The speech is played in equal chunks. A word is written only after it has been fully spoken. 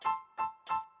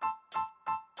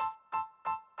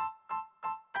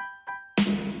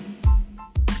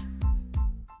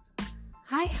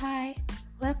Hi,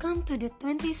 welcome to the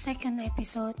 22nd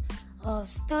episode of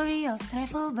Story of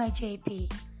Travel by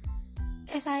JP.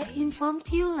 As I informed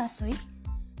you last week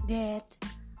that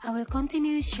I will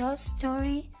continue short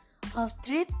story of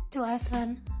trip to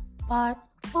Iceland part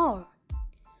 4,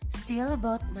 still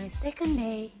about my second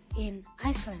day in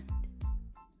Iceland.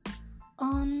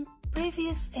 On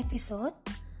previous episode,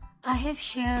 I have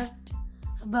shared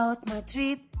about my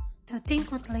trip to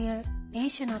Thingvellir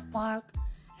National Park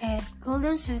at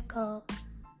Golden Circle,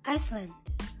 Iceland.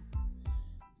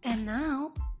 And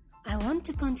now, I want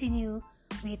to continue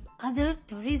with other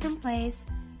tourism place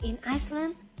in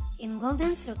Iceland in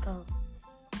Golden Circle.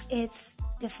 It's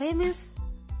the famous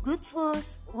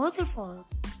Gullfoss Waterfall.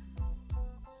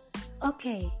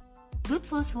 Okay,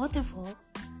 Gullfoss Waterfall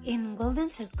in Golden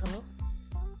Circle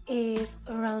is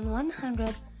around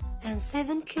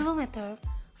 107 kilometers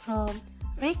from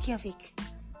Reykjavik,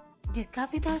 the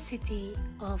capital city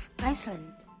of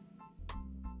Iceland.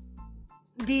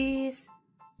 This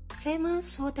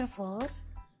famous waterfall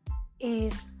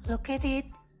is located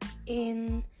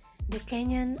in the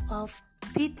canyon of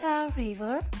Pita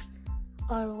River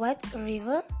or White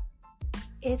River.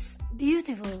 It's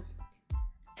beautiful.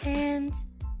 And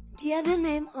the other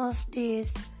name of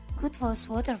this Gullfoss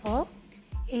waterfall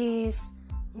is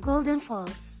Golden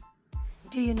Falls.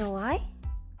 Do you know why?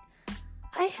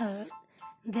 I heard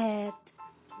that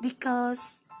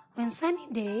because when sunny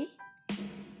day,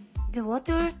 the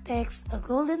water takes a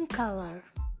golden color.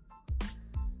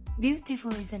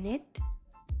 Beautiful, isn't it?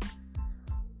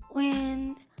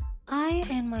 When I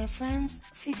and my friends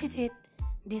visited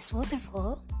this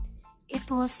waterfall, it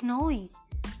was snowing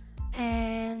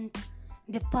and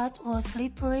the path was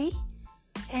slippery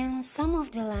and some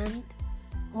of the land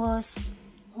was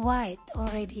white,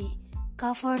 already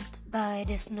covered by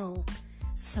the snow.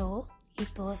 So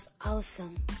it was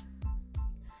awesome.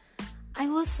 I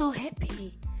was so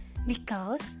happy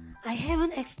because I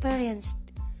haven't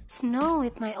experienced snow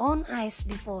with my own eyes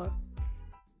before.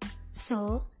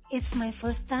 So it's my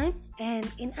first time and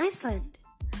in Iceland.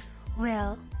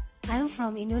 Well, I'm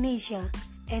from Indonesia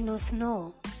and no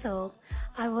snow, so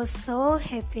I was so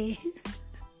happy.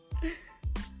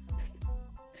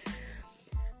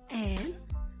 And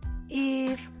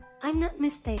if I'm not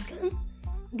mistaken,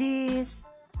 this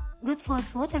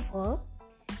Gullfoss Waterfall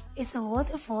is a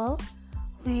waterfall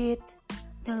with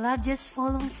the largest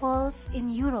volume falls in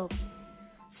Europe,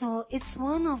 so it's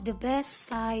one of the best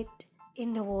sites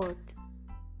in the world.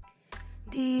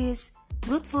 This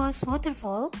Gullfoss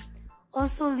Waterfall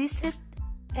also listed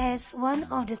as one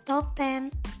of the top 10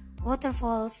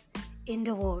 waterfalls in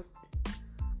the world.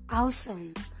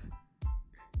 Awesome!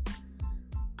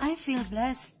 I feel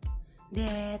blessed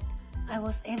that I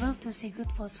was able to see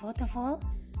Gullfoss Waterfall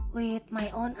with my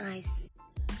own eyes.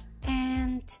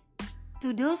 And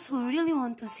to those who really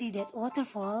want to see that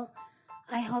waterfall,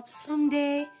 I hope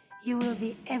someday you will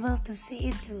be able to see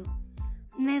it too.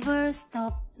 Never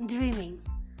stop dreaming,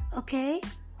 okay?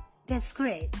 That's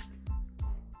great.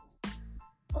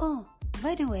 Oh,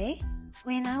 by the way,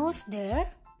 when I was there,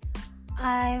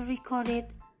 I recorded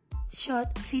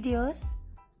short videos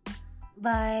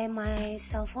by my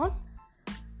cell phone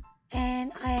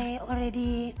and I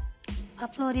already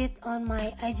uploaded on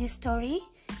my IG story.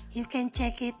 You can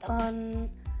check it on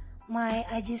my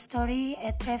IG story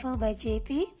at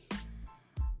TravelByJP.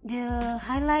 The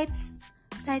highlights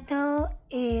title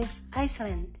is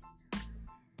Iceland.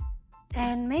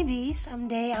 And maybe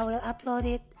someday I will upload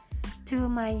it to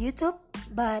my YouTube,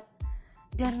 but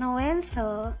don't know when,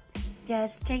 so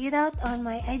just check it out on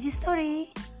my IG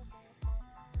story.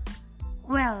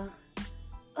 Well,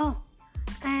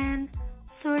 and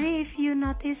sorry if you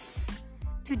notice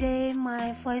today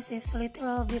my voice is a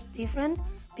little bit different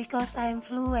because I'm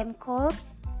flu and cold,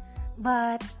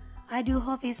 but I do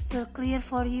hope it's still clear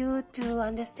for you to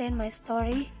understand my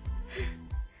story.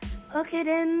 Okay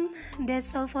then,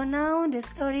 that's all for now, the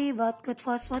story about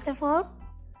Gullfoss Waterfall.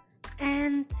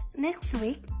 And next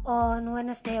week on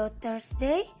Wednesday or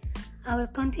Thursday, I will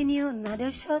continue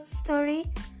another short story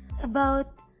about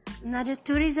another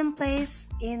tourism place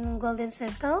in Golden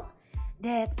Circle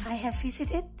that I have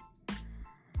visited,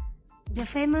 the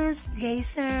famous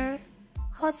geyser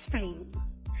hot spring.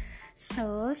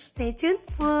 So stay tuned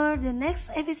for the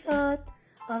next episode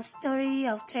of Story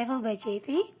of Travel by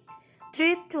JP,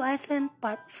 Trip to Iceland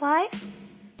Part 5,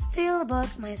 still about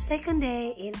my second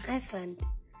day in Iceland.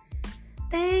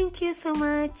 Thank you so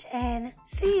much and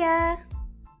see ya!